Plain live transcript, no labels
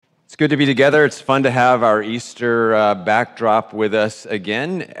good to be together. It's fun to have our Easter backdrop with us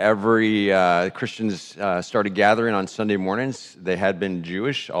again. Every Christians started gathering on Sunday mornings. They had been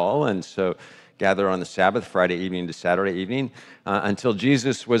Jewish all, and so gather on the Sabbath, Friday evening to Saturday evening, until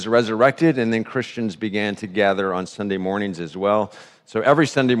Jesus was resurrected, and then Christians began to gather on Sunday mornings as well. So every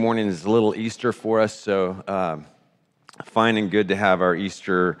Sunday morning is a little Easter for us, so fine and good to have our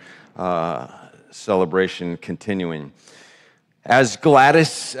Easter celebration continuing. As Gladys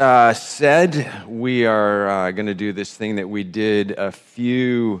said, we are going to do this thing that we did a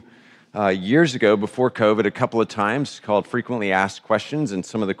few years ago before COVID a couple of times called Frequently Asked Questions, and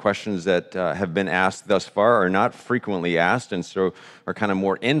some of the questions that have been asked thus far are not frequently asked and so are kind of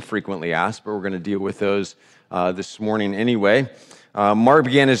more infrequently asked, but we're going to deal with those this morning anyway. Mark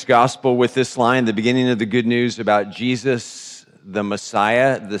began his gospel with this line, the beginning of the good news about Jesus, the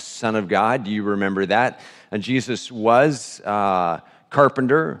Messiah, the Son of God. Do you remember that? And Jesus was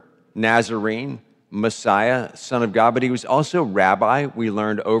carpenter, Nazarene, Messiah, Son of God, but he was also rabbi. We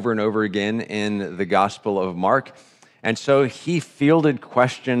learned over and over again in the Gospel of Mark. And so he fielded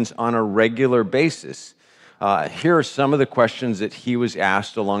questions on a regular basis. Here are some of the questions that he was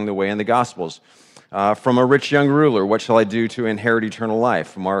asked along the way in the Gospels. From a rich young ruler, what shall I do to inherit eternal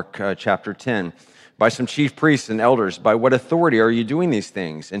life? Mark chapter 10. By some chief priests and elders, by what authority are you doing these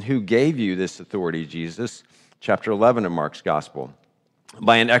things? And who gave you this authority, Jesus? Chapter 11 of Mark's Gospel.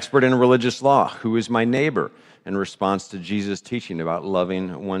 By an expert in religious law, who is my neighbor? In response to Jesus' teaching about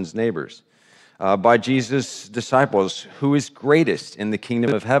loving one's neighbors. By Jesus' disciples, who is greatest in the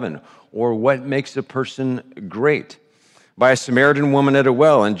kingdom of heaven? Or what makes a person great? By a Samaritan woman at a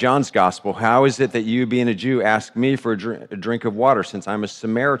well in John's Gospel, how is it that you, being a Jew, ask me for a drink of water since I'm a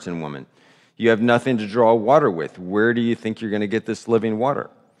Samaritan woman? You have nothing to draw water with. Where do you think you're going to get this living water?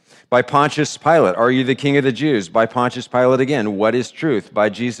 By Pontius Pilate, are you the king of the Jews? By Pontius Pilate again, what is truth? By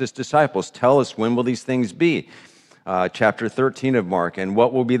Jesus' disciples, tell us, when will these things be? Chapter 13 of Mark, and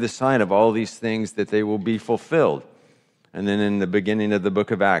what will be the sign of all these things that they will be fulfilled? And then in the beginning of the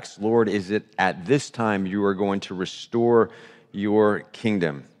book of Acts, Lord, is it at this time you are going to restore your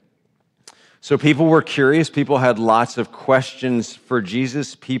kingdom? So people were curious. People had lots of questions for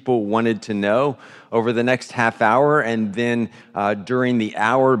Jesus. People wanted to know. Over the next half hour, and then during the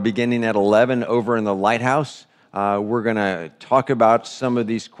hour beginning at 11 over in the Lighthouse, we're going to talk about some of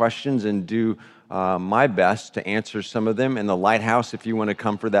these questions and do my best to answer some of them. In the Lighthouse, if you want to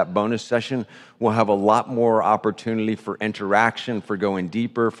come for that bonus session, we'll have a lot more opportunity for interaction, for going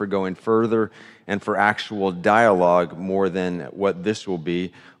deeper, for going further, and for actual dialogue more than what this will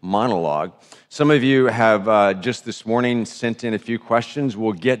be, monologue. Some of you have just this morning sent in a few questions.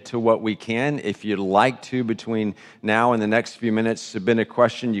 We'll get to what we can. If you'd like to, between now and the next few minutes, submit a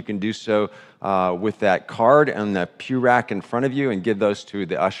question, you can do so with that card on the pew rack in front of you and give those to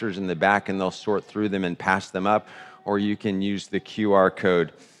the ushers in the back, and they'll sort through them and pass them up. Or you can use the QR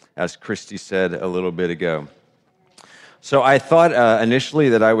code, as Christy said a little bit ago. So I thought initially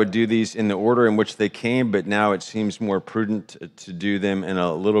that I would do these in the order in which they came, but now it seems more prudent to do them in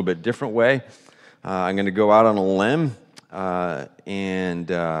a little bit different way. I'm going to go out on a limb and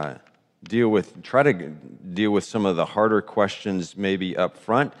try to deal with some of the harder questions maybe up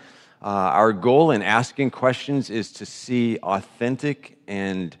front. Our goal in asking questions is to see authentic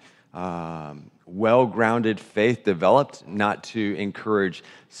and well-grounded faith developed, not to encourage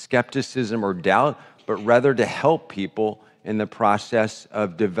skepticism or doubt, but rather to help people in the process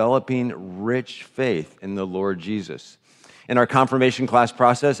of developing rich faith in the Lord Jesus. In our confirmation class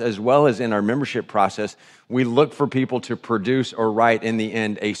process, as well as in our membership process, we look for people to produce or write in the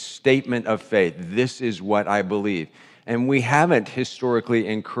end a statement of faith. This is what I believe. And we haven't historically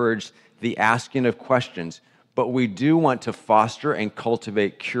encouraged the asking of questions, but we do want to foster and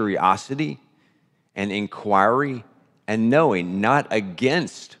cultivate curiosity and inquiry and knowing, not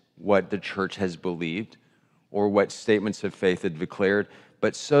against what the church has believed or what statements of faith have declared,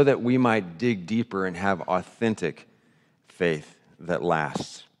 but so that we might dig deeper and have authentic faith that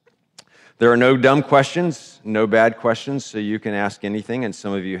lasts. There are no dumb questions, no bad questions, so you can ask anything, and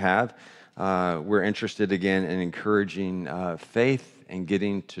some of you have. We're interested, again, in encouraging faith and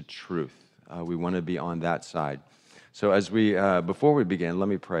getting to truth. We want to be on that side. So before we begin, let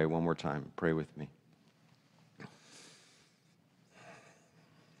me pray one more time. Pray with me.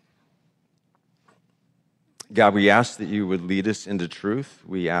 God, we ask that you would lead us into truth.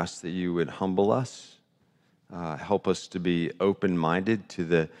 We ask that you would humble us, help us to be open-minded to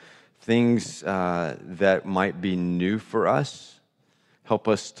the things that might be new for us. Help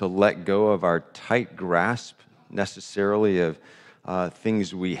us to let go of our tight grasp necessarily of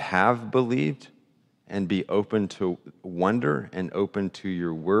things we have believed and be open to wonder and open to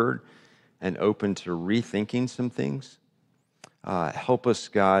your word and open to rethinking some things. Help us,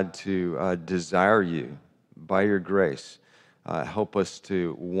 God, to desire you by your grace. Help us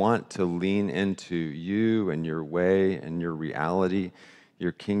to want to lean into you and your way and your reality,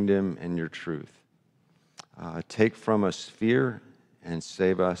 your kingdom and your truth. Take from us fear and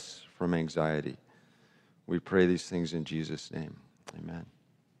save us from anxiety. We pray these things in Jesus' name. Amen.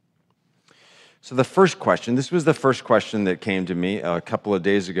 So the first question, this was the first question that came to me a couple of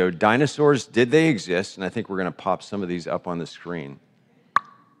days ago. Dinosaurs, did they exist? And I think we're going to pop some of these up on the screen.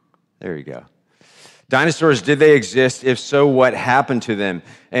 There you go. Dinosaurs, did they exist? If so, what happened to them?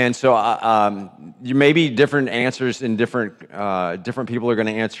 And so you may be different answers and different people are going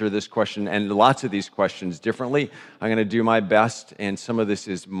to answer this question and lots of these questions differently. I'm going to do my best, and some of this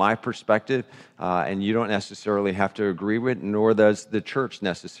is my perspective, and you don't necessarily have to agree with it, nor does the church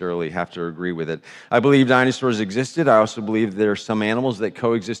necessarily have to agree with it. I believe dinosaurs existed. I also believe there are some animals that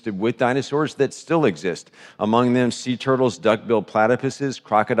coexisted with dinosaurs that still exist. Among them, sea turtles, duck-billed platypuses,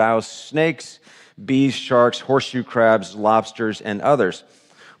 crocodiles, snakes, bees, sharks, horseshoe crabs, lobsters, and others.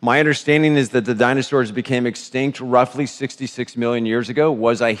 My understanding is that the dinosaurs became extinct roughly 66 million years ago.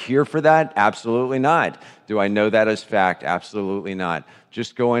 Was I here for that? Absolutely not. Do I know that as fact? Absolutely not.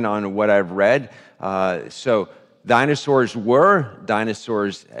 Just going on what I've read. So dinosaurs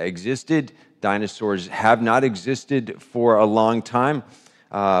existed. Dinosaurs have not existed for a long time,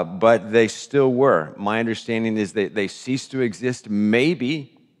 but they still were. My understanding is that they ceased to exist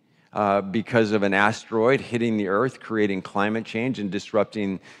maybe because of an asteroid hitting the Earth, creating climate change and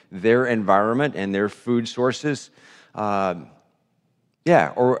disrupting their environment and their food sources. Or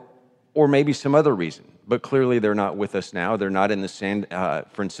maybe some other reason. But clearly they're not with us now. They're not in the San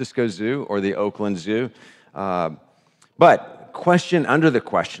Francisco Zoo or the Oakland Zoo. But question under the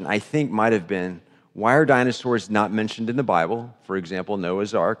question, I think, might have been, why are dinosaurs not mentioned in the Bible? For example,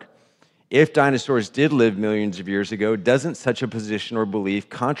 Noah's Ark. If dinosaurs did live millions of years ago, doesn't such a position or belief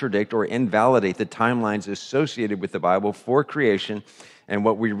contradict or invalidate the timelines associated with the Bible for creation and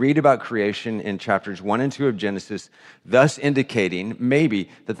what we read about creation in chapters 1 and 2 of Genesis, thus indicating maybe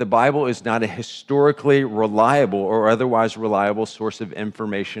that the Bible is not a historically reliable or otherwise reliable source of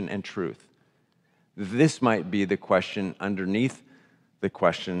information and truth? This might be the question underneath the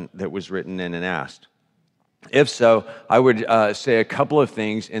question that was written in and asked. If so, I would say a couple of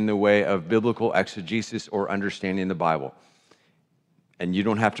things in the way of biblical exegesis or understanding the Bible. And you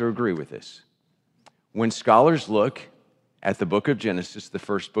don't have to agree with this. When scholars look at the book of Genesis, the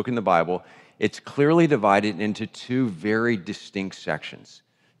first book in the Bible, it's clearly divided into two very distinct sections,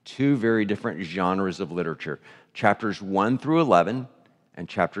 two very different genres of literature, chapters 1 through 11 and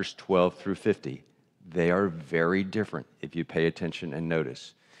chapters 12 through 50. They are very different if you pay attention and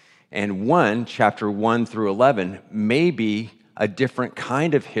notice. And chapter 1 through 11, may be a different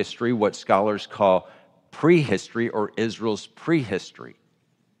kind of history, what scholars call prehistory or Israel's prehistory,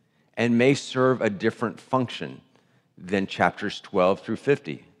 and may serve a different function than chapters 12 through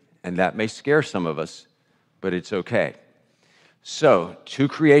 50. And that may scare some of us, but it's okay. So, two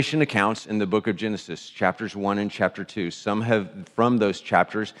creation accounts in the book of Genesis, chapters 1 and chapter 2. Some have, from those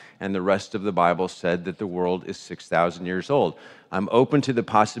chapters and the rest of the Bible, said that the world is 6,000 years old. I'm open to the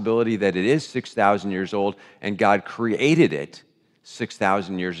possibility that it is 6,000 years old and God created it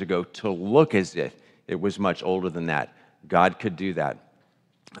 6,000 years ago to look as if it was much older than that. God could do that.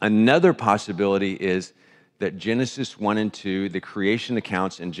 Another possibility is that Genesis 1 and 2, the creation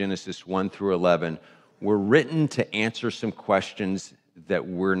accounts in Genesis 1 through 11, were written to answer some questions that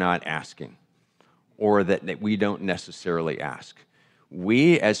we're not asking or that we don't necessarily ask.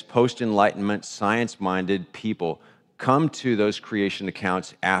 We, as post-Enlightenment, science-minded people, come to those creation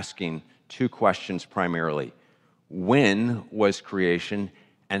accounts asking two questions primarily. When was creation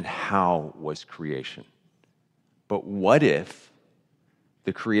and how was creation? But what if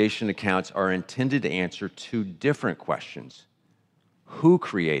the creation accounts are intended to answer two different questions? Who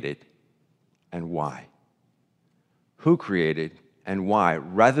created and why? Who created and why,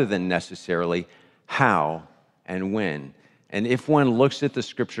 rather than necessarily how and when. And if one looks at the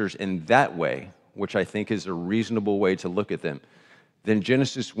scriptures in that way, which I think is a reasonable way to look at them, then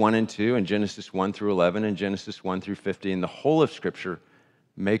Genesis 1 and 2 and Genesis 1 through 11 and Genesis 1 through 50 and the whole of Scripture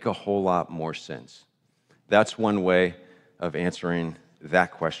make a whole lot more sense. That's one way of answering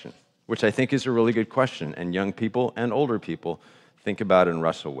that question, which I think is a really good question, and young people and older people think about and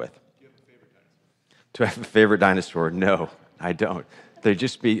wrestle with. Do I have a favorite dinosaur? No, I don't. They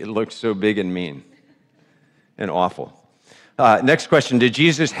just look so big and mean and awful. Next question, did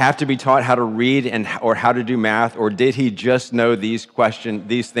Jesus have to be taught how to read or how to do math, or did he just know these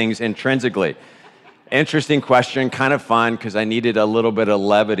things intrinsically? Interesting question, kind of fun because I needed a little bit of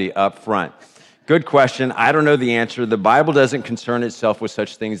levity up front. Good question. I don't know the answer. The Bible doesn't concern itself with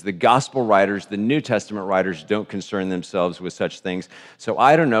such things. The gospel writers, the New Testament writers, don't concern themselves with such things. So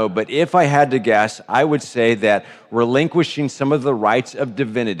I don't know. But if I had to guess, I would say that relinquishing some of the rights of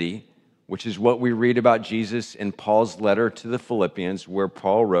divinity, which is what we read about Jesus in Paul's letter to the Philippians, where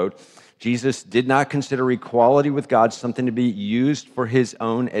Paul wrote, Jesus did not consider equality with God something to be used for his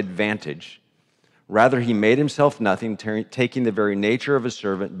own advantage. Rather, he made himself nothing, taking the very nature of a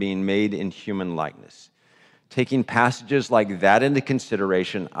servant, being made in human likeness. Taking passages like that into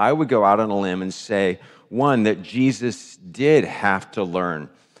consideration, I would go out on a limb and say, one, that Jesus did have to learn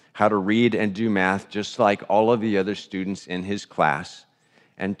how to read and do math just like all of the other students in his class,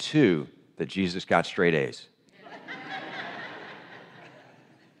 and two, that Jesus got straight A's.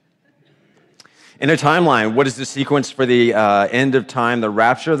 In a timeline, what is the sequence for the end of time, the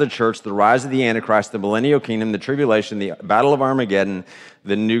rapture of the church, the rise of the Antichrist, the millennial kingdom, the tribulation, the battle of Armageddon,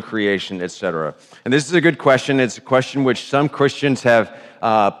 the new creation, etc.? And this is a good question. It's a question which some Christians have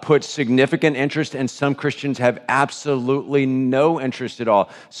put significant interest and some Christians have absolutely no interest at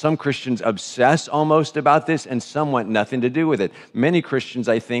all. Some Christians obsess almost about this and some want nothing to do with it. Many Christians,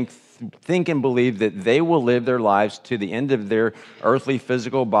 I think and believe that they will live their lives to the end of their earthly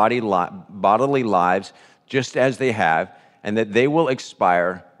physical bodily lives just as they have, and that they will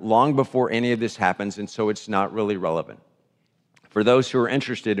expire long before any of this happens, and so it's not really relevant. For those who are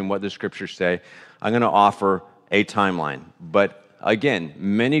interested in what the scriptures say, I'm going to offer a timeline. But again,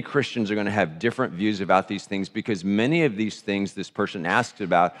 many Christians are going to have different views about these things because many of these things this person asks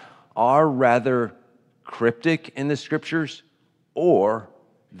about are rather cryptic in the scriptures, or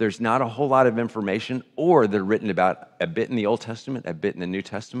there's not a whole lot of information, or they're written about a bit in the Old Testament, a bit in the New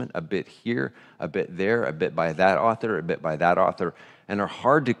Testament, a bit here, a bit there, a bit by that author, a bit by that author, and are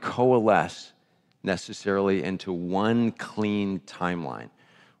hard to coalesce necessarily into one clean timeline,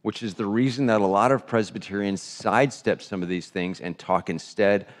 which is the reason that a lot of Presbyterians sidestep some of these things and talk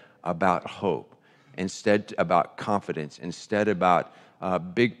instead about hope, instead about confidence, instead about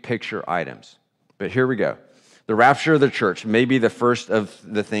big picture items. But here we go. The rapture of the church may be the first of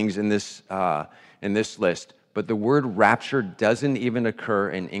the things in this list, but the word rapture doesn't even occur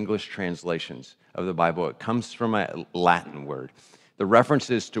in English translations of the Bible. It comes from a Latin word. The reference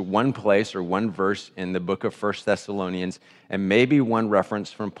is to one place or one verse in the book of 1 Thessalonians, and maybe one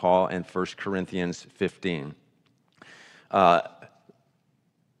reference from Paul in 1 Corinthians 15. What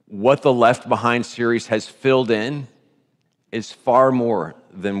the Left Behind series has filled in is far more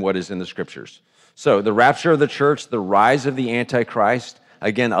than what is in the scriptures. So the rapture of the church, the rise of the Antichrist,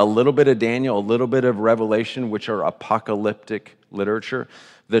 again, a little bit of Daniel, a little bit of Revelation, which are apocalyptic literature.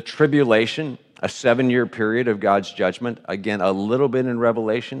 The tribulation, a 7-year period of God's judgment. Again, a little bit in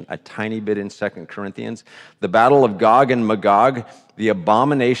Revelation, a tiny bit in 2 Corinthians. The battle of Gog and Magog, the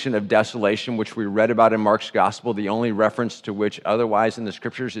abomination of desolation, which we read about in Mark's gospel, the only reference to which otherwise in the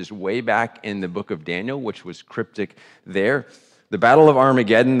scriptures is way back in the book of Daniel, which was cryptic there. The battle of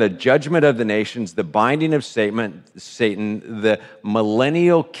Armageddon, the judgment of the nations, the binding of Satan, the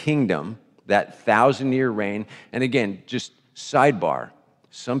millennial kingdom, that 1,000-year reign. And again, just sidebar,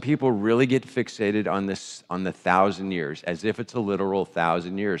 some people really get fixated on this, on the 1,000 years, as if it's a literal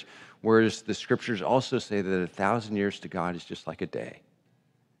 1,000 years, whereas the scriptures also say that 1,000 years to God is just like a day.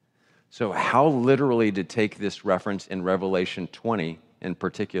 So how literally to take this reference in Revelation 20 in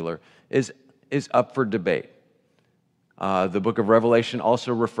particular is up for debate. The book of Revelation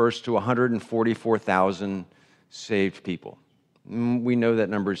also refers to 144,000 saved people. We know that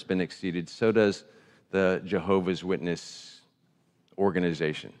number has been exceeded. So does the Jehovah's Witness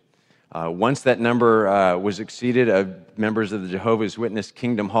organization. Once that number was exceeded of members of the Jehovah's Witness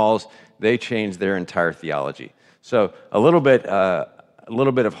Kingdom Halls, they changed their entire theology. So a little bit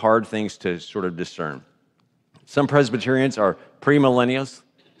of hard things to sort of discern. Some Presbyterians are premillennialists.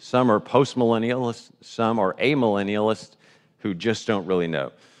 Some are postmillennialists, some are amillennialists who just don't really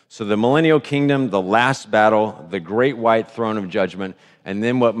know. So the millennial kingdom, the last battle, the great white throne of judgment, and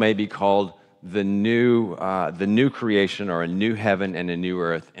then what may be called the new creation, or a new heaven and a new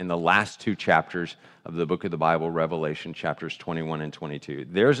earth, in the last 2 chapters of the book of the Bible, Revelation, chapters 21 and 22.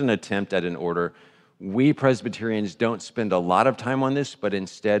 There's an attempt at an order. We Presbyterians don't spend a lot of time on this, but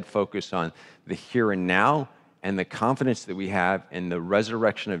instead focus on the here and now, and the confidence that we have in the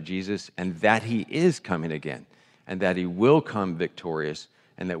resurrection of Jesus, and that he is coming again, and that he will come victorious,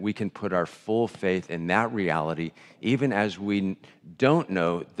 and that we can put our full faith in that reality, even as we don't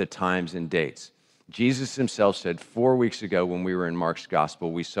know the times and dates. Jesus himself said 4 weeks ago when we were in Mark's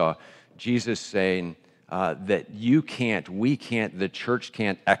gospel, we saw Jesus saying that we can't, the church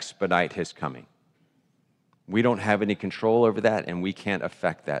can't expedite his coming. We don't have any control over that, and we can't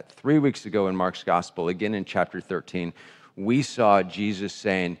affect that. 3 weeks ago in Mark's Gospel, again in chapter 13, we saw Jesus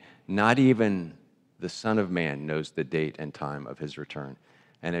saying, not even the Son of Man knows the date and time of his return.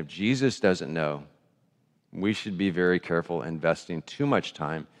 And if Jesus doesn't know, we should be very careful investing too much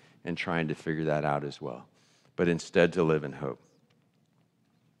time in trying to figure that out as well, but instead to live in hope.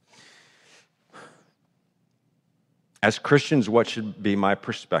 As Christians, what should be my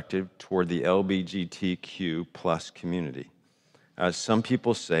perspective toward the LGBTQ plus community? Some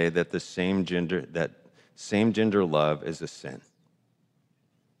people say that same gender love is a sin.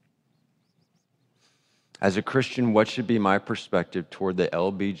 As a Christian, what should be my perspective toward the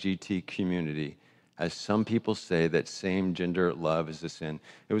LGBT community? As some people say that same gender love is a sin.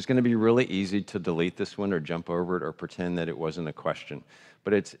 It was going to be really easy to delete this one or jump over it or pretend that it wasn't a question.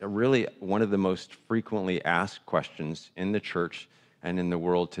 But it's really one of the most frequently asked questions in the church and in the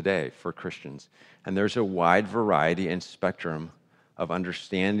world today for Christians. And there's a wide variety and spectrum of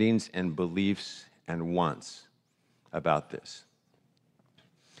understandings and beliefs and wants about this,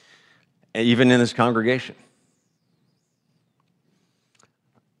 even in this congregation.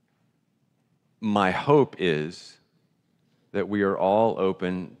 My hope is that we are all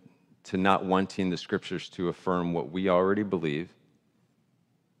open to not wanting the scriptures to affirm what we already believe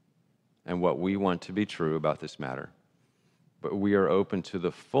and what we want to be true about this matter, but we are open to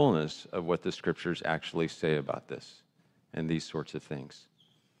the fullness of what the scriptures actually say about this and these sorts of things,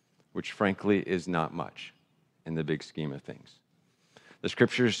 which frankly is not much in the big scheme of things. The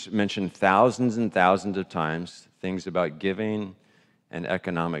scriptures mention thousands and thousands of times things about giving and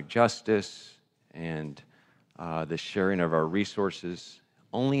economic justice and the sharing of our resources,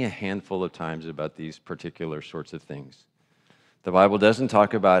 only a handful of times about these particular sorts of things. The Bible doesn't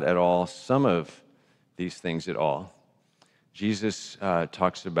talk about at all some of these things at all. Jesus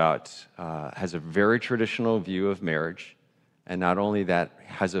talks about, has a very traditional view of marriage, and not only that,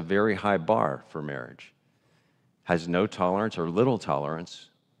 has a very high bar for marriage, has no tolerance or little tolerance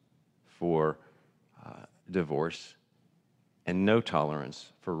for divorce, and no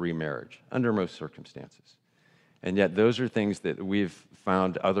tolerance for remarriage under most circumstances. And yet those are things that we've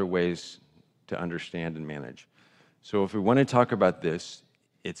found other ways to understand and manage. So if we want to talk about this,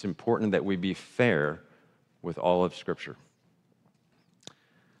 it's important that we be fair with all of Scripture.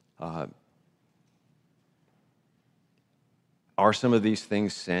 Are some of these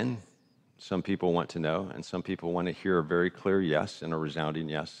things sin? Some people want to know, and some people want to hear a very clear yes and a resounding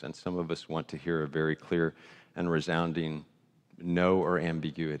yes, and some of us want to hear a very clear and resounding no or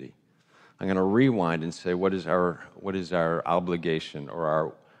ambiguity. I'm going to rewind and say, what is our obligation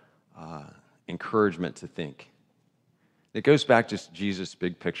or our encouragement to think? It goes back to Jesus'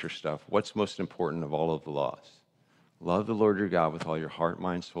 big picture stuff. What's most important of all of the laws? Love the Lord your God with all your heart,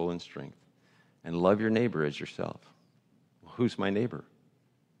 mind, soul, and strength, and love your neighbor as yourself. Well, who's my neighbor?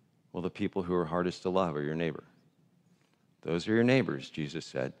 Well, the people who are hardest to love are your neighbor. Those are your neighbors, Jesus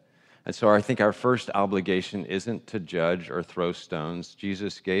said. And so I think our first obligation isn't to judge or throw stones.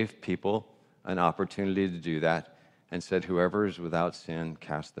 Jesus gave people an opportunity to do that and said, whoever is without sin,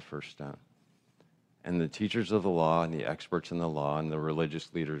 cast the first stone. And the teachers of the law and the experts in the law and the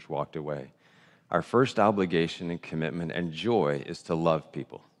religious leaders walked away. Our first obligation and commitment and joy is to love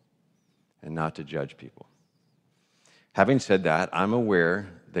people and not to judge people. Having said that, I'm aware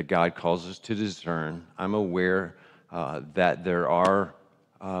that God calls us to discern. I'm aware that there are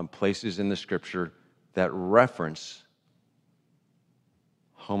places in the Scripture that reference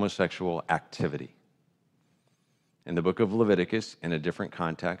homosexual activity. In the book of Leviticus, in a different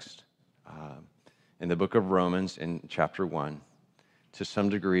context, in the book of Romans, in chapter 1, to some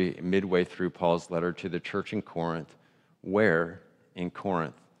degree, midway through Paul's letter to the church in Corinth, where in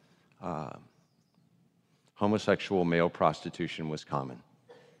Corinth, homosexual male prostitution was common.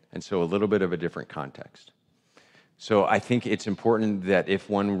 And so a little bit of a different context. So I think it's important that if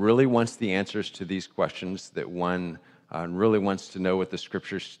one really wants the answers to these questions, that one really wants to know what the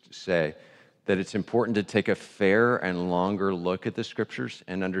Scriptures say, that it's important to take a fair and longer look at the Scriptures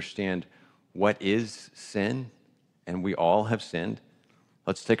and understand what is sin, and we all have sinned.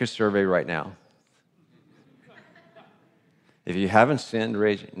 Let's take a survey right now. If you haven't sinned,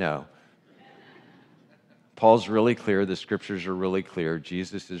 raise it. No. Paul's really clear. The Scriptures are really clear.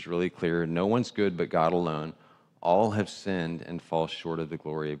 Jesus is really clear. No one's good but God alone. All have sinned and fall short of the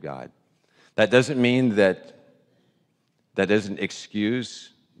glory of God. That doesn't mean that doesn't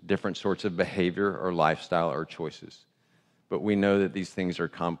excuse different sorts of behavior or lifestyle or choices. But we know that these things are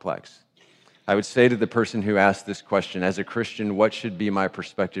complex. I would say to the person who asked this question, as a Christian, what should be my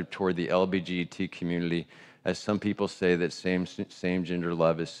perspective toward the LGBT community, as some people say that same-gender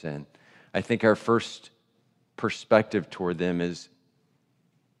love is sin? I think our first perspective toward them is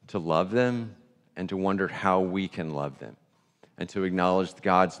to love them and to wonder how we can love them and to acknowledge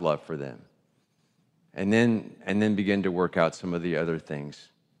God's love for them. And then begin to work out some of the other things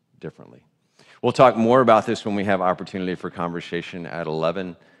differently. We'll talk more about this when we have opportunity for conversation at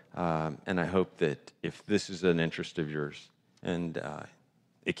 11. And I hope that if this is an interest of yours, and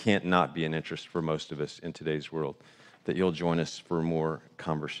it can't not be an interest for most of us in today's world, that you'll join us for more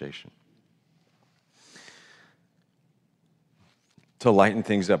conversation. To lighten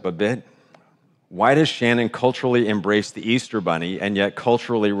things up a bit, why does Shannon culturally embrace the Easter Bunny and yet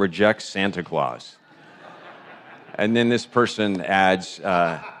culturally reject Santa Claus? And then this person adds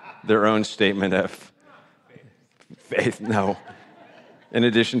their own statement of faith. No. In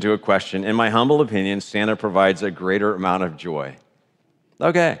addition to a question, in my humble opinion, Santa provides a greater amount of joy.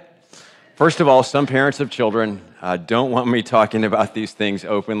 Okay. First of all, some parents of children don't want me talking about these things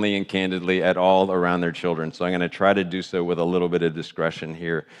openly and candidly at all around their children. So I'm going to try to do so with a little bit of discretion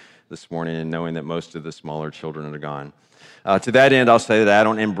here this morning and knowing that most of the smaller children are gone. To that end, I'll say that I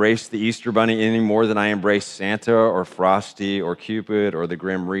don't embrace the Easter Bunny any more than I embrace Santa or Frosty or Cupid or the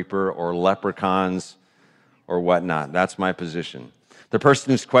Grim Reaper or leprechauns or whatnot. That's my position. The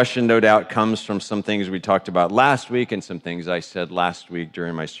person's question, no doubt, comes from some things we talked about last week and some things I said last week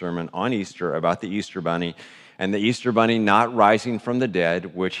during my sermon on Easter about the Easter Bunny and the Easter Bunny not rising from the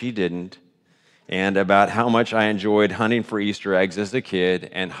dead, which he didn't, and about how much I enjoyed hunting for Easter eggs as a kid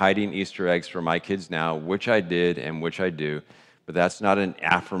and hiding Easter eggs for my kids now, which I did and which I do. But that's not an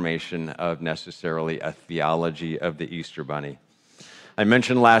affirmation of necessarily a theology of the Easter Bunny. I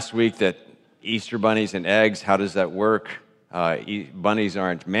mentioned last week that Easter bunnies and eggs, how does that work? Bunnies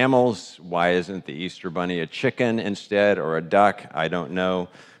aren't mammals. Why isn't the Easter Bunny a chicken instead or a duck? I don't know.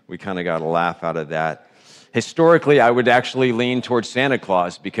 We kind of got a laugh out of that. Historically, I would actually lean towards Santa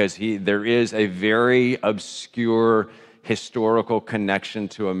Claus because there is a very obscure historical connection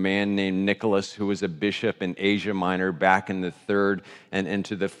to a man named Nicholas who was a bishop in Asia Minor back in the 3rd and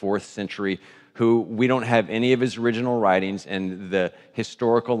into the 4th century, who we don't have any of his original writings, and the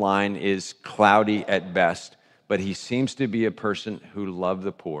historical line is cloudy at best. But he seems to be a person who loved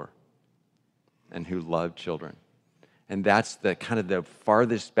the poor and who loved children. And that's the kind of the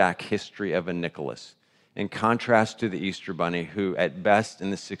farthest back history of a Nicholas, in contrast to the Easter Bunny, who at best in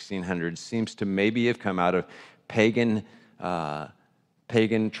the 1600s seems to maybe have come out of pagan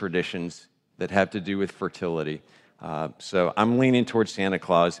traditions that have to do with fertility. So I'm leaning towards Santa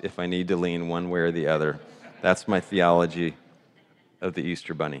Claus if I need to lean one way or the other. That's my theology of the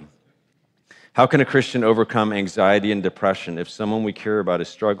Easter Bunny. How can a Christian overcome anxiety and depression if someone we care about is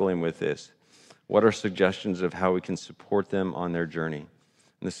struggling with this? What are suggestions of how we can support them on their journey?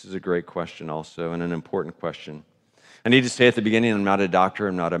 And this is a great question also, and an important question. I need to say at the beginning, I'm not a doctor,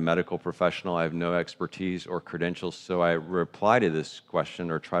 I'm not a medical professional, I have no expertise or credentials, so I reply to this question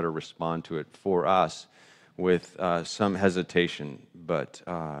or try to respond to it for us with some hesitation, but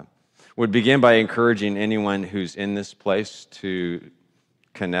would begin by encouraging anyone who's in this place to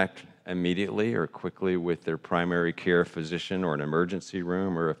connect immediately or quickly with their primary care physician or an emergency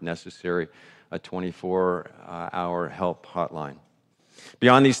room, or if necessary, a 24-hour help hotline.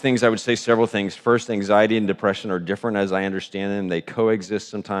 Beyond these things, I would say several things. First, anxiety and depression are different as I understand them. They coexist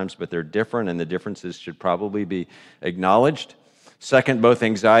sometimes, but they're different, and the differences should probably be acknowledged. Second, both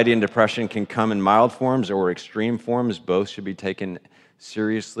anxiety and depression can come in mild forms or extreme forms. Both should be taken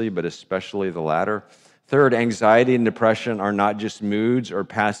seriously, but especially the latter. Third, anxiety and depression are not just moods or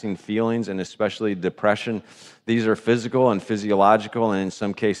passing feelings, and especially depression. These are physical and physiological, and in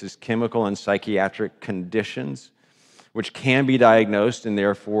some cases, chemical and psychiatric conditions, which can be diagnosed and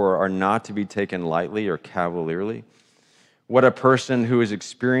therefore are not to be taken lightly or cavalierly. What a person who is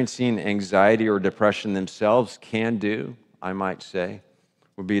experiencing anxiety or depression themselves can do, I might say,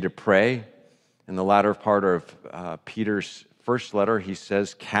 would be to pray. In the latter part of Peter's first letter, he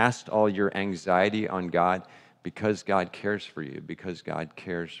says, cast all your anxiety on God because God cares for you, because God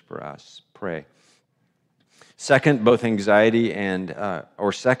cares for us. Pray. Second, both anxiety and,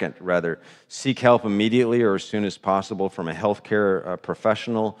 seek help immediately or as soon as possible from a healthcare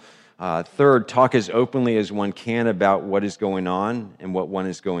professional. Third, talk as openly as one can about what is going on and what one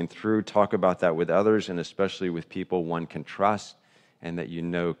is going through. Talk about that with others, and especially with people one can trust and that you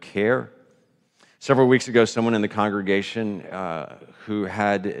know care. Several weeks ago, someone in the congregation who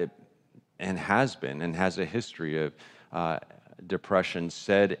had and has a history of depression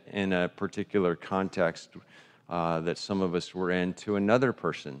said in a particular context that some of us were in to another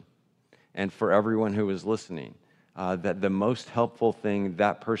person, and for everyone who was listening, that the most helpful thing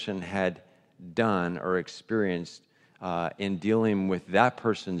that person had done or experienced in dealing with that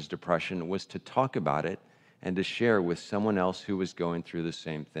person's depression was to talk about it and to share with someone else who was going through the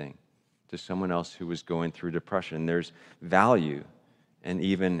same thing, to someone else who was going through depression. There's value and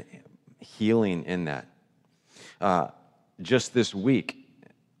even healing in that. Just this week,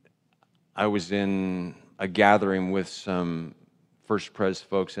 I was in a gathering with some First Pres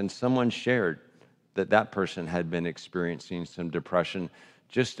folks, and someone shared that that person had been experiencing some depression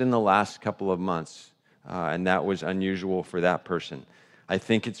just in the last couple of months, and that was unusual for that person. I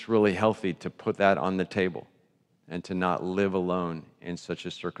think it's really healthy to put that on the table and to not live alone in such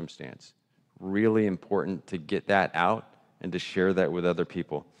a circumstance. Really important to get that out and to share that with other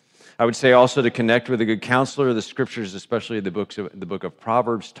people. I would say also to connect with a good counselor. The scriptures, especially the book of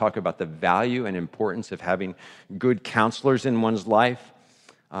Proverbs, talk about the value and importance of having good counselors in one's life.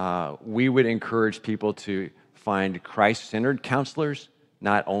 We would encourage people to find Christ-centered counselors,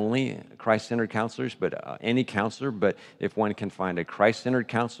 not only Christ-centered counselors, but any counselor. But if one can find a Christ-centered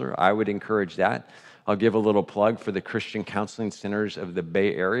counselor, I would encourage that. I'll give a little plug for the Christian Counseling Centers of the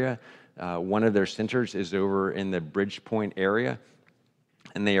Bay Area. One of their centers is over in the Bridgepoint area,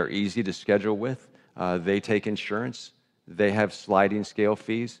 and they are easy to schedule with. They take insurance. They have sliding scale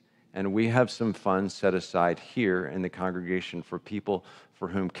fees. And we have some funds set aside here in the congregation for people for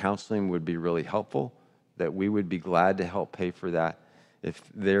whom counseling would be really helpful, that we would be glad to help pay for that if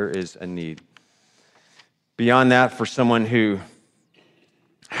there is a need. Beyond that, for someone who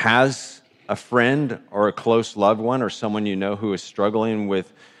has a friend or a close loved one or someone you know who is struggling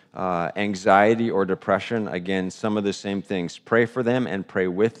with anxiety or depression, again, some of the same things. Pray for them and pray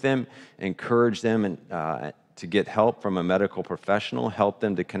with them. Encourage them to get help from a medical professional. Help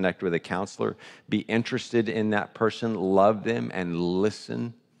them to connect with a counselor. Be interested in that person. Love them and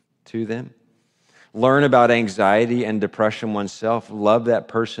listen to them. Learn about anxiety and depression oneself. Love that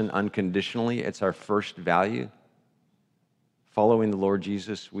person unconditionally. It's our first value. Following the Lord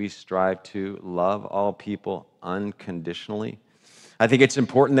Jesus, we strive to love all people unconditionally. I think it's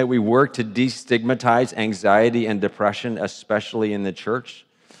important that we work to destigmatize anxiety and depression, especially in the church.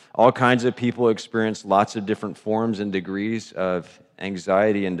 All kinds of people experience lots of different forms and degrees of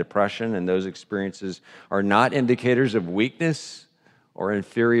anxiety and depression, and those experiences are not indicators of weakness or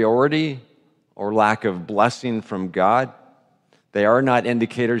inferiority or lack of blessing from God. They are not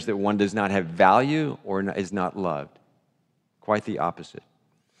indicators that one does not have value or is not loved. Quite the opposite.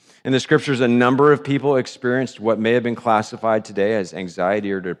 In the scriptures, a number of people experienced what may have been classified today as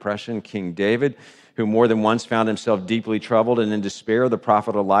anxiety or depression. King David, who more than once found himself deeply troubled and in despair. The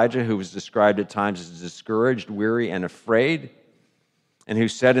prophet Elijah, who was described at times as discouraged, weary, and afraid, and who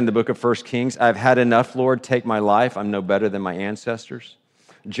said in the book of 1 Kings, "I've had enough, Lord, take my life. I'm no better than my ancestors."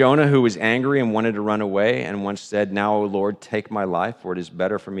 Jonah, who was angry and wanted to run away and once said, "Now, O Lord, take my life, for it is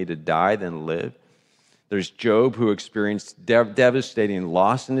better for me to die than live." There's Job, who experienced devastating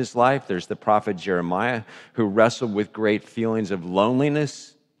loss in his life. There's the prophet Jeremiah, who wrestled with great feelings of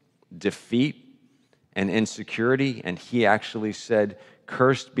loneliness, defeat, and insecurity. And he actually said,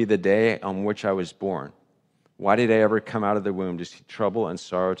 "Cursed be the day on which I was born. Why did I ever come out of the womb to see trouble and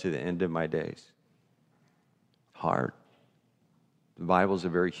sorrow to the end of my days?" Hard. The Bible is a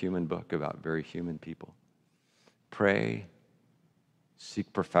very human book about very human people. Pray,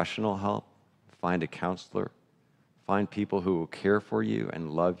 seek professional help. Find a counselor. Find people who will care for you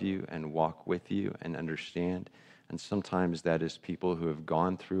and love you and walk with you and understand. And sometimes that is people who have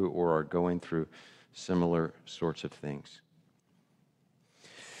gone through or are going through similar sorts of things.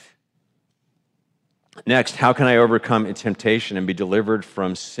 Next, how can I overcome a temptation and be delivered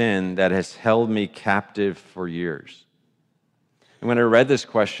from sin that has held me captive for years? And when I read this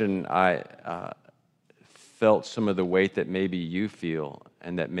question, I felt some of the weight that maybe you feel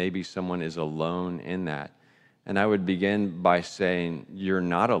and that maybe someone is alone in that. And I would begin by saying, you're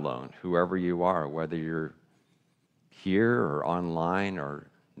not alone, whoever you are, whether you're here or online or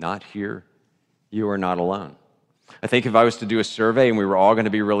not here, you are not alone. I think if I was to do a survey and we were all going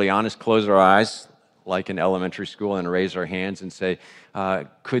to be really honest, close our eyes like in elementary school and raise our hands and say,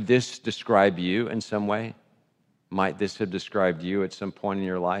 could this describe you in some way? Might this have described you at some point in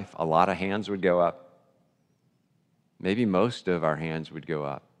your life? A lot of hands would go up. Maybe most of our hands would go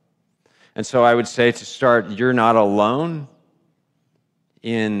up. And so I would say to start, you're not alone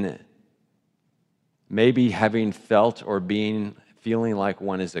in maybe having felt or feeling like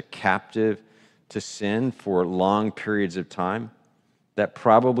one is a captive to sin for long periods of time. That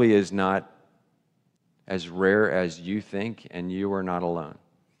probably is not as rare as you think, and you are not alone.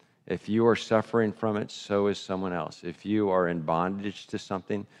 If you are suffering from it, so is someone else. If you are in bondage to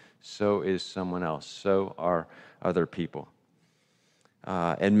something, so is someone else. So are other people.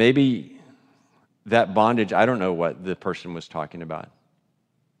 And maybe that bondage, I don't know what the person was talking about.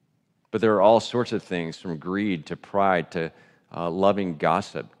 But there are all sorts of things, from greed to pride to loving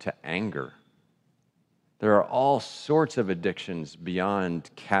gossip to anger. There are all sorts of addictions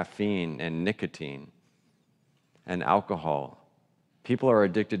beyond caffeine and nicotine and alcohol. People are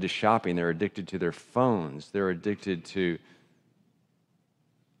addicted to shopping. They're addicted to their phones. They're addicted to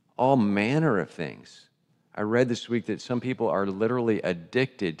all manner of things. I read this week that some people are literally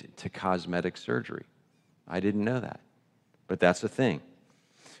addicted to cosmetic surgery. I didn't know that, but that's a thing.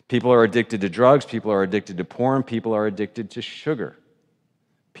 People are addicted to drugs. People are addicted to porn. People are addicted to sugar.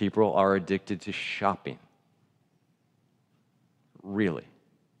 People are addicted to shopping. Really.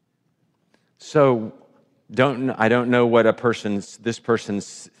 So I don't know what this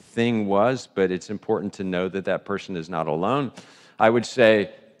person's thing was, but it's important to know that that person is not alone. I would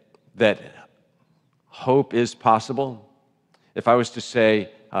say that hope is possible. If I was to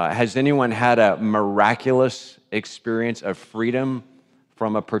say, has anyone had a miraculous experience of freedom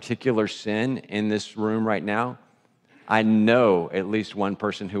from a particular sin in this room right now? I know at least one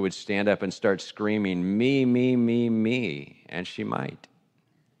person who would stand up and start screaming, me, me, me, me, and she might.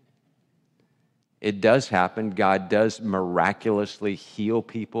 It does happen. God does miraculously heal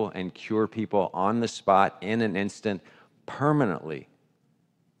people and cure people on the spot, in an instant, permanently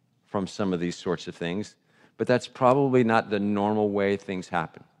from some of these sorts of things. But that's probably not the normal way things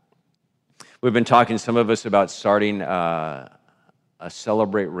happen. We've been talking, some of us, about starting a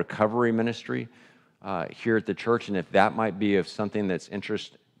Celebrate Recovery ministry here at the church, and if that might be of something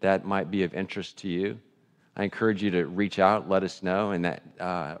that might be of interest to you, I encourage you to reach out, let us know, and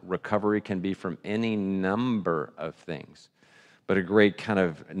that recovery can be from any number of things. But a great kind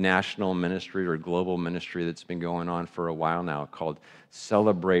of national ministry or global ministry that's been going on for a while now called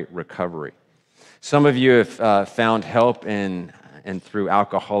Celebrate Recovery. Some of you have found help in and through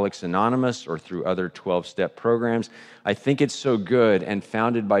Alcoholics Anonymous or through other 12-step programs. I think it's so good and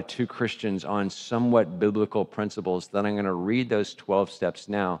founded by two Christians on somewhat biblical principles that I'm going to read those 12 steps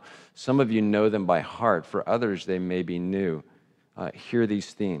now. Some of you know them by heart. For others, they may be new. Hear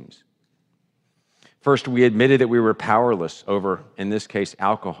these themes. First, we admitted that we were powerless over, in this case,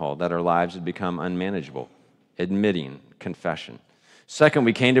 alcohol, that our lives had become unmanageable. Admitting, confession. Second,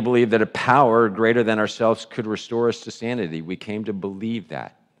 we came to believe that a power greater than ourselves could restore us to sanity. We came to believe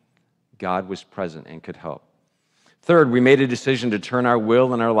that God was present and could help. Third, we made a decision to turn our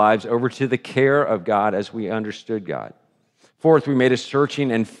will and our lives over to the care of God as we understood God. Fourth, we made a searching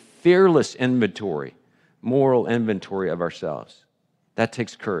and fearless inventory, moral inventory of ourselves. That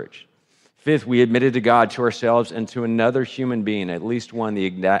takes courage. Fifth, we admitted to God, to ourselves, and to another human being, at least one, the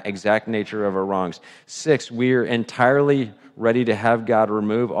exact nature of our wrongs. Sixth, we are entirely ready to have God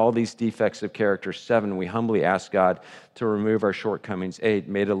remove all these defects of character. 7, we humbly asked God to remove our shortcomings. 8,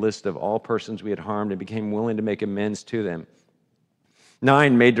 made a list of all persons we had harmed and became willing to make amends to them.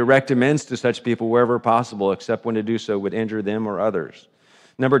 9, made direct amends to such people wherever possible, except when to do so would injure them or others.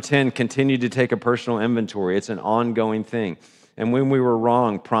 Number 10, continued to take a personal inventory. It's an ongoing thing. And when we were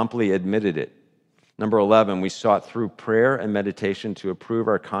wrong, promptly admitted it. Number 11, we sought through prayer and meditation to improve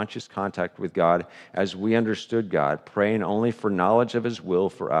our conscious contact with God as we understood God, praying only for knowledge of His will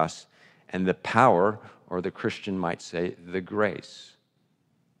for us and the power, or the Christian might say, the grace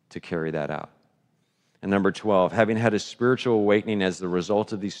to carry that out. And number 12, having had a spiritual awakening as the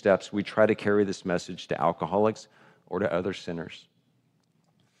result of these steps, we try to carry this message to alcoholics or to other sinners,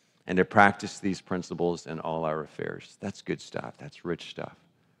 and to practice these principles in all our affairs. That's good stuff. That's rich stuff,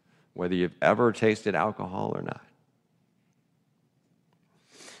 whether you've ever tasted alcohol or not.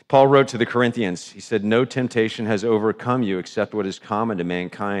 Paul wrote to the Corinthians, he said, "No temptation has overcome you except what is common to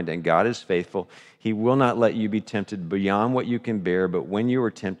mankind, and God is faithful. He will not let you be tempted beyond what you can bear, but when you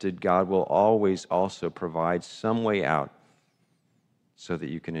are tempted, God will always also provide some way out so that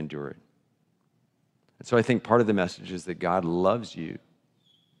you can endure it." And so I think part of the message is that God loves you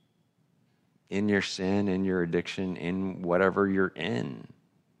in your sin, in your addiction, in whatever you're in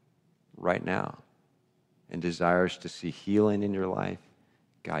right now, and desires to see healing in your life.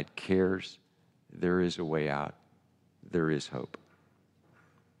 God cares. There is a way out. There is hope.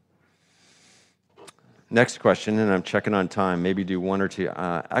 Next question, and I'm checking on time. Maybe do one or two.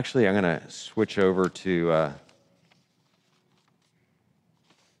 Actually, I'm going to switch over to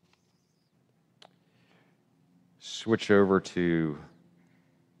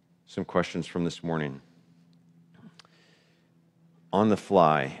some questions from this morning. On the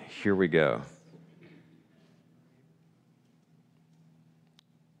fly, here we go.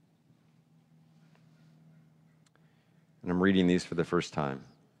 And I'm reading these for the first time.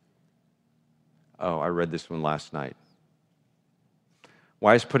 Oh, I read this one last night.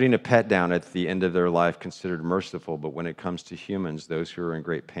 Why is putting a pet down at the end of their life considered merciful, but when it comes to humans, those who are in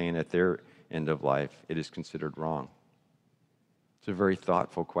great pain at their end of life, it is considered wrong? It's a very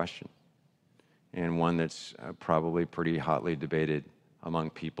thoughtful question, and one that's probably pretty hotly debated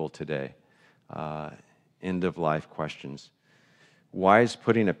among people today. End of life questions. Why is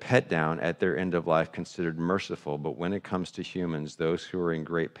putting a pet down at their end of life considered merciful, but when it comes to humans, those who are in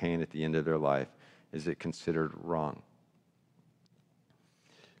great pain at the end of their life, is it considered wrong?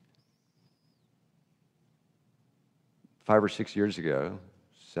 Five or 6 years ago,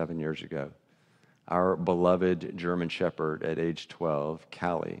 7 years ago, our beloved German Shepherd at age 12,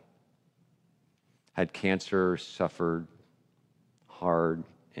 Callie, had cancer, suffered hard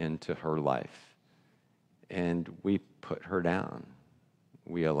into her life, and we put her down.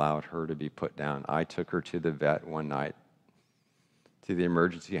 We allowed her to be put down. I took her to the vet one night, to the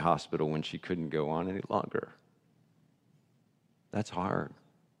emergency hospital when she couldn't go on any longer. That's hard.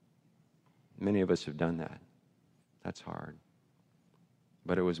 Many of us have done that. That's hard.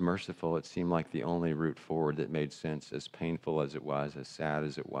 But it was merciful. It seemed like the only route forward that made sense, as painful as it was, as sad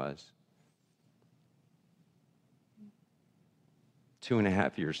as it was.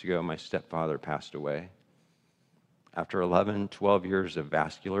 2.5 years ago, my stepfather passed away. After 11, 12 years of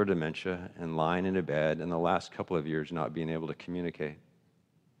vascular dementia and lying in a bed, and the last couple of years not being able to communicate.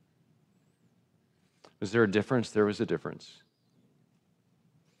 Was there a difference? There was a difference.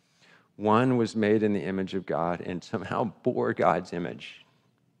 One was made in the image of God and somehow bore God's image.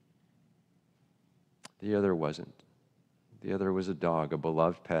 The other wasn't. The other was a dog, a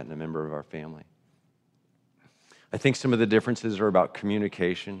beloved pet, and a member of our family. I think some of the differences are about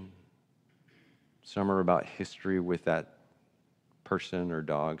communication. Some are about history with that person or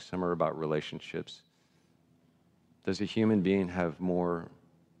dog. Some are about relationships. Does a human being have more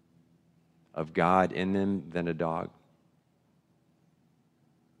of God in them than a dog?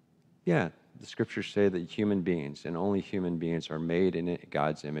 Yeah, the scriptures say that human beings, and only human beings, are made in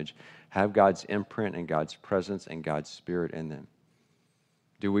God's image, have God's imprint and God's presence and God's spirit in them.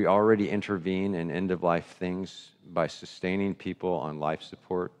 Do we already intervene in end-of-life things by sustaining people on life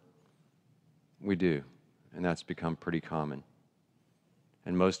support? We do, and that's become pretty common.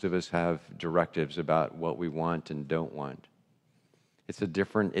 And most of us have directives about what we want and don't want.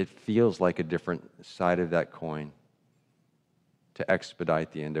 It feels like a different side of that coin to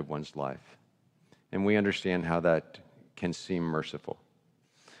expedite the end of one's life. And we understand how that can seem merciful.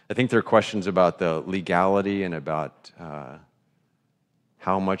 I think there are questions about the legality and about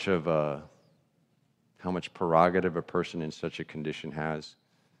how much prerogative a person in such a condition has,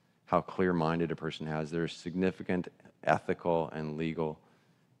 how clear-minded a person has. There's significant ethical and legal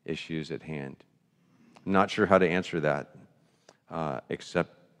issues at hand. I'm not sure how to answer that,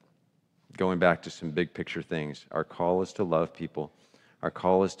 except going back to some big picture things. Our call is to love people. Our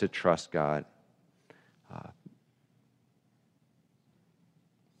call is to trust God.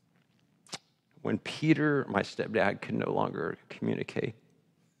 When Peter, my stepdad, could no longer communicate,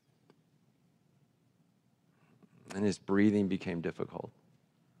 and his breathing became difficult,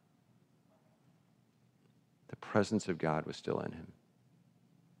 the presence of God was still in him.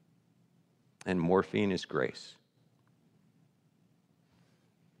 And morphine is grace.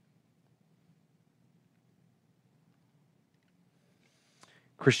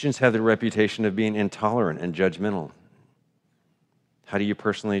 Christians have the reputation of being intolerant and judgmental. How do you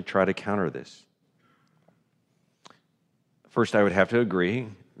personally try to counter this? First, I would have to agree.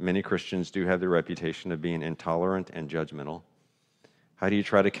 Many Christians do have the reputation of being intolerant and judgmental. How do you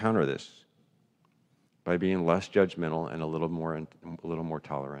try to counter this? By being less judgmental and a little more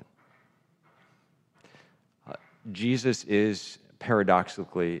tolerant. Jesus is,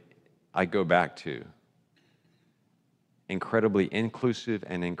 paradoxically, I go back to, incredibly inclusive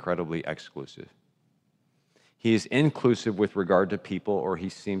and incredibly exclusive. He is inclusive with regard to people, or he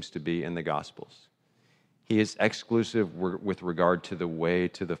seems to be in the Gospels. He is exclusive with regard to the way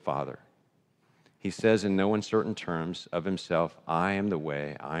to the Father. He says in no uncertain terms of himself, I am the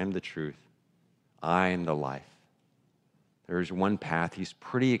way, I am the truth, I am the life. There's one path. He's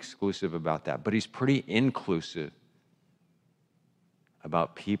pretty exclusive about that, but he's pretty inclusive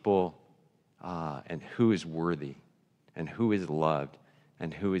about people and who is worthy and who is loved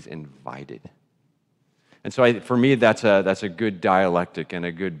and who is invited. And so for me, that's a good dialectic and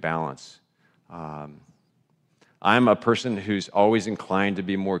a good balance. I'm a person who's always inclined to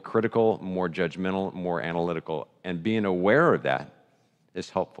be more critical, more judgmental, more analytical, and being aware of that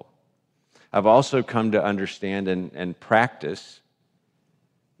is helpful. I've also come to understand and practice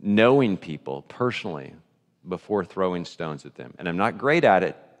knowing people personally before throwing stones at them. And I'm not great at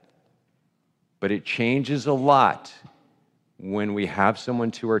it, but it changes a lot when we have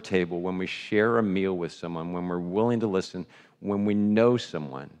someone to our table, when we share a meal with someone, when we're willing to listen, when we know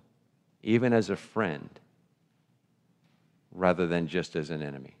someone, even as a friend, rather than just as an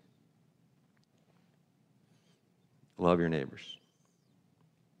enemy. Love your neighbors.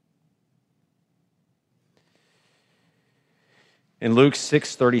 In Luke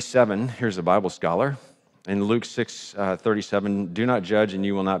 6:37, here's a Bible scholar. In Luke 6:37, do not judge and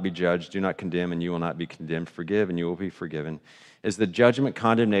you will not be judged. Do not condemn and you will not be condemned. Forgive and you will be forgiven. Is the judgment,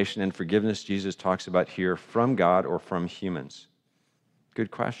 condemnation, and forgiveness Jesus talks about here from God or from humans?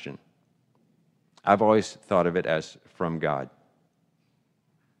 Good question. I've always thought of it as from God.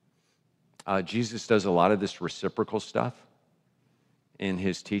 Jesus does a lot of this reciprocal stuff in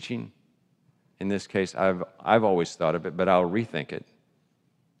his teaching. In this case, I've always thought of it, but I'll rethink it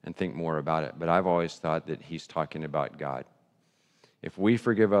and think more about it. But I've always thought that he's talking about God. If we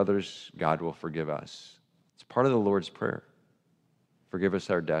forgive others, God will forgive us. It's part of the Lord's Prayer. Forgive us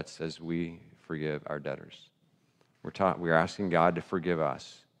our debts as we forgive our debtors. We're asking God to forgive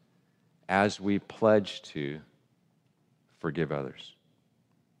us as we pledge to forgive others.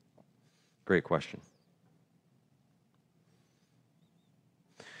 Great question.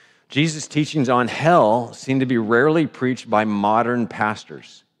 Jesus' teachings on hell seem to be rarely preached by modern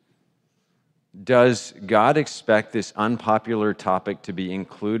pastors. Does God expect this unpopular topic to be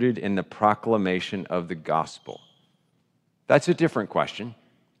included in the proclamation of the gospel? That's a different question.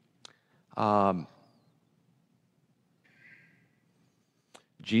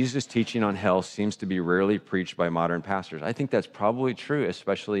 Jesus' teaching on hell seems to be rarely preached by modern pastors. I think that's probably true,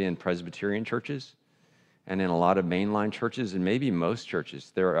 especially in Presbyterian churches and in a lot of mainline churches, and maybe most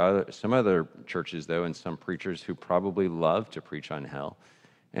churches. There are some other churches, though, and some preachers who probably love to preach on hell.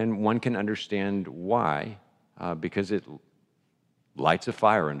 And one can understand why, because it lights a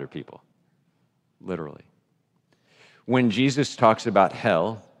fire under people, literally. When Jesus talks about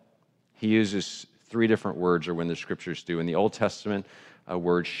hell, he uses three different words, or when the scriptures do. In the Old Testament, a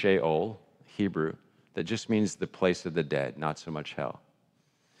word Sheol, Hebrew, that just means the place of the dead, not so much hell.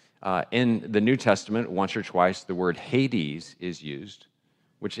 In the New Testament, once or twice, the word Hades is used,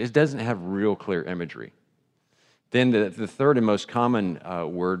 which it doesn't have real clear imagery. Then the third and most common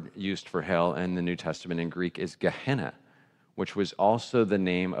word used for hell in the New Testament in Greek is Gehenna, which was also the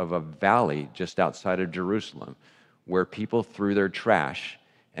name of a valley just outside of Jerusalem, where people threw their trash,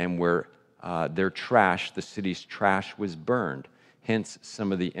 and where the city's trash was burned. Hence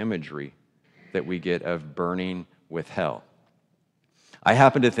some of the imagery that we get of burning with hell. I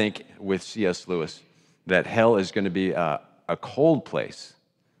happen to think with C.S. Lewis that hell is going to be a cold place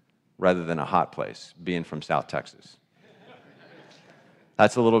rather than a hot place, being from South Texas.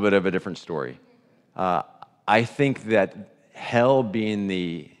 That's a little bit of a different story. I think that hell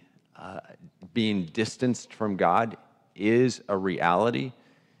being distanced from God is a reality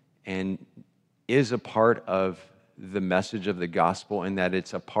and is a part of the message of the gospel, in that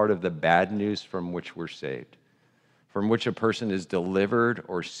it's a part of the bad news from which we're saved, from which a person is delivered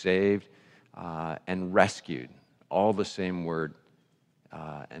or saved and rescued. All the same word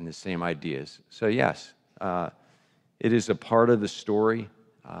and the same ideas. So yes, it is a part of the story.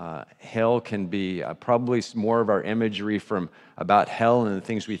 Hell can be probably more of our imagery about hell, and the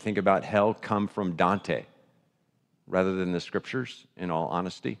things we think about hell come from Dante rather than the scriptures, in all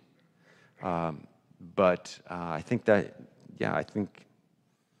honesty. But I think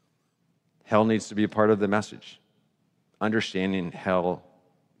hell needs to be a part of the message. Understanding hell,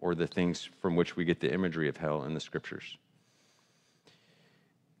 or the things from which we get the imagery of hell in the scriptures.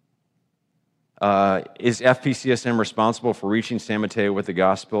 Is FPCSM responsible for reaching San Mateo with the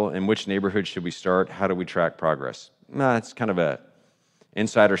gospel? In which neighborhood should we start? How do we track progress? It's kind of a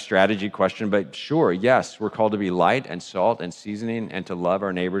insider strategy question, but sure, yes, we're called to be light and salt and seasoning and to love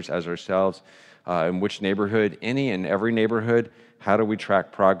our neighbors as ourselves. In which neighborhood? Any and every neighborhood. How do we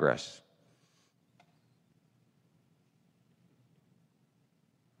track progress?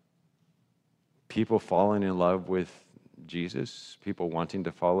 People falling in love with Jesus, people wanting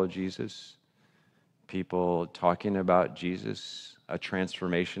to follow Jesus, people talking about Jesus, a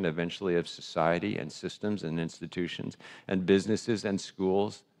transformation eventually of society and systems and institutions and businesses and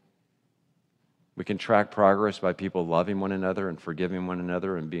schools. We can track progress by people loving one another and forgiving one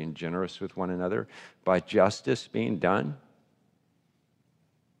another and being generous with one another, by justice being done,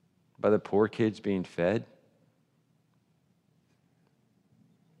 by the poor kids being fed.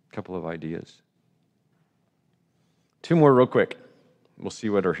 A couple of ideas. Two more real quick. We'll see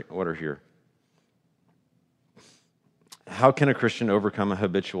what are here. How can a Christian overcome a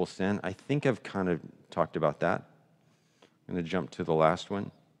habitual sin? I think I've kind of talked about that. I'm going to jump to the last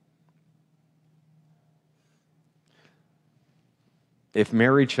one. If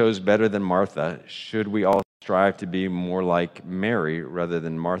Mary chose better than Martha, should we all strive to be more like Mary rather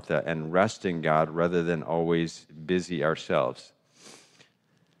than Martha and rest in God rather than always busy ourselves?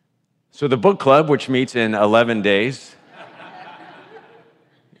 So the book club, which meets in 11 days,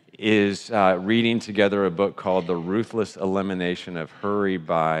 is reading together a book called The Ruthless Elimination of Hurry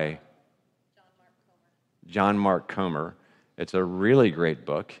by John Mark Comer. It's a really great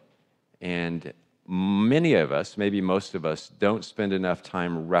book, and many of us, maybe most of us, don't spend enough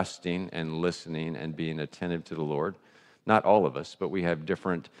time resting and listening and being attentive to the Lord. Not all of us, but we have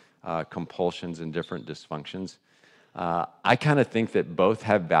different compulsions and different dysfunctions. I kind of think that both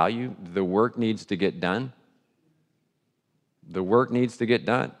have value. The work needs to get done. The work needs to get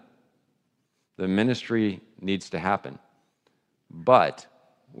done. The ministry needs to happen. But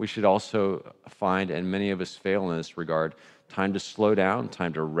we should also find, and many of us fail in this regard, time to slow down,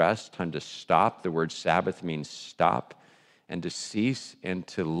 time to rest, time to stop. The word Sabbath means stop, and to cease, and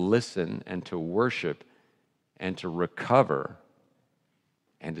to listen, and to worship, and to recover,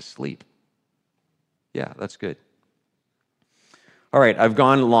 and to sleep. Yeah, that's good. All right, I've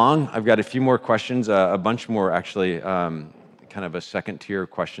gone long. I've got a few more questions, a bunch more actually, kind of a second tier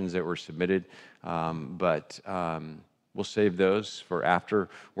of questions that were submitted, but we'll save those for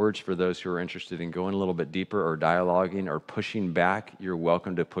afterwards for those who are interested in going a little bit deeper or dialoguing or pushing back. You're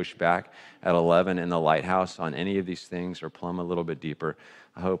welcome to push back at 11 in the Lighthouse on any of these things or plumb a little bit deeper.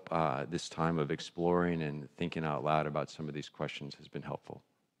 I hope this time of exploring and thinking out loud about some of these questions has been helpful.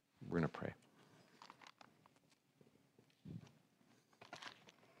 We're going to pray.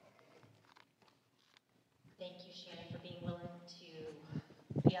 Thank you, Shannon, for being willing to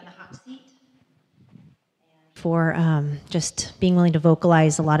be on the hot seat. For just being willing to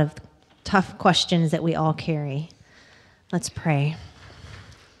vocalize a lot of tough questions that we all carry. Let's pray.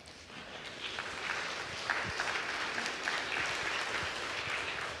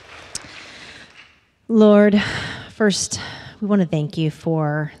 Lord, first, we want to thank you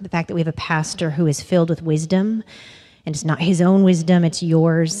for the fact that we have a pastor who is filled with wisdom, and it's not his own wisdom, it's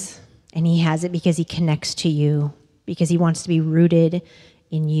yours, and he has it because he connects to you, because he wants to be rooted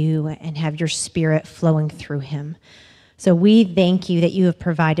in you and have your spirit flowing through him. So we thank you that you have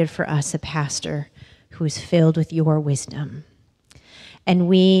provided for us a pastor who is filled with your wisdom. And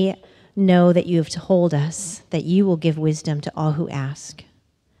we know that you have told us that you will give wisdom to all who ask.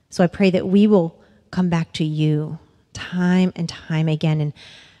 So I pray that we will come back to you time and time again and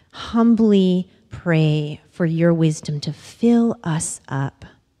humbly pray for your wisdom to fill us up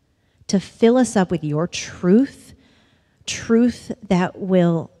with your truth that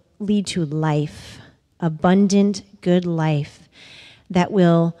will lead to life, abundant, good life, that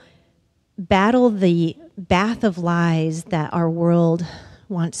will battle the bath of lies that our world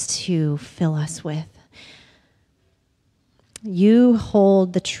wants to fill us with. You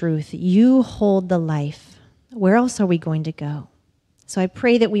hold the truth. You hold the life. Where else are we going to go? So I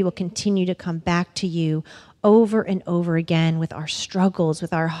pray that we will continue to come back to you over and over again with our struggles,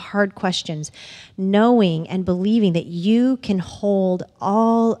 with our hard questions, knowing and believing that you can hold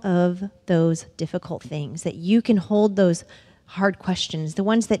all of those difficult things, that you can hold those hard questions, the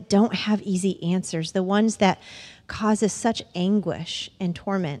ones that don't have easy answers, the ones that cause us such anguish and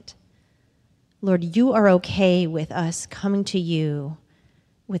torment. Lord, you are okay with us coming to you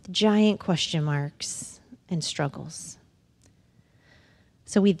with giant question marks and struggles.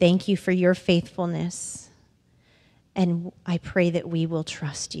 So we thank you for your faithfulness. And I pray that we will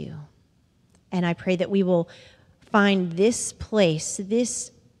trust you. And I pray that we will find this place,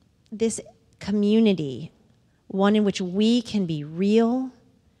 this community, one in which we can be real,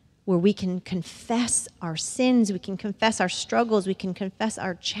 where we can confess our sins, we can confess our struggles, we can confess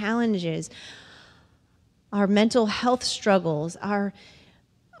our challenges, our mental health struggles, our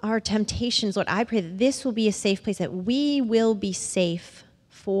temptations. Lord, I pray that this will be a safe place, that we will be safe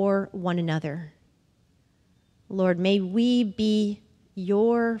for one another. Lord, may we be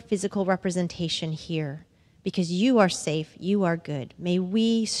your physical representation here, because you are safe, you are good. May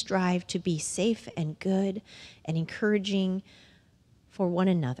we strive to be safe and good and encouraging for one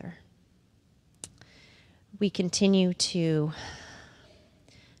another. We continue to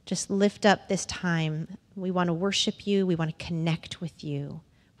just lift up this time. We want to worship you. We want to connect with you.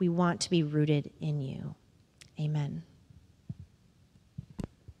 We want to be rooted in you. Amen.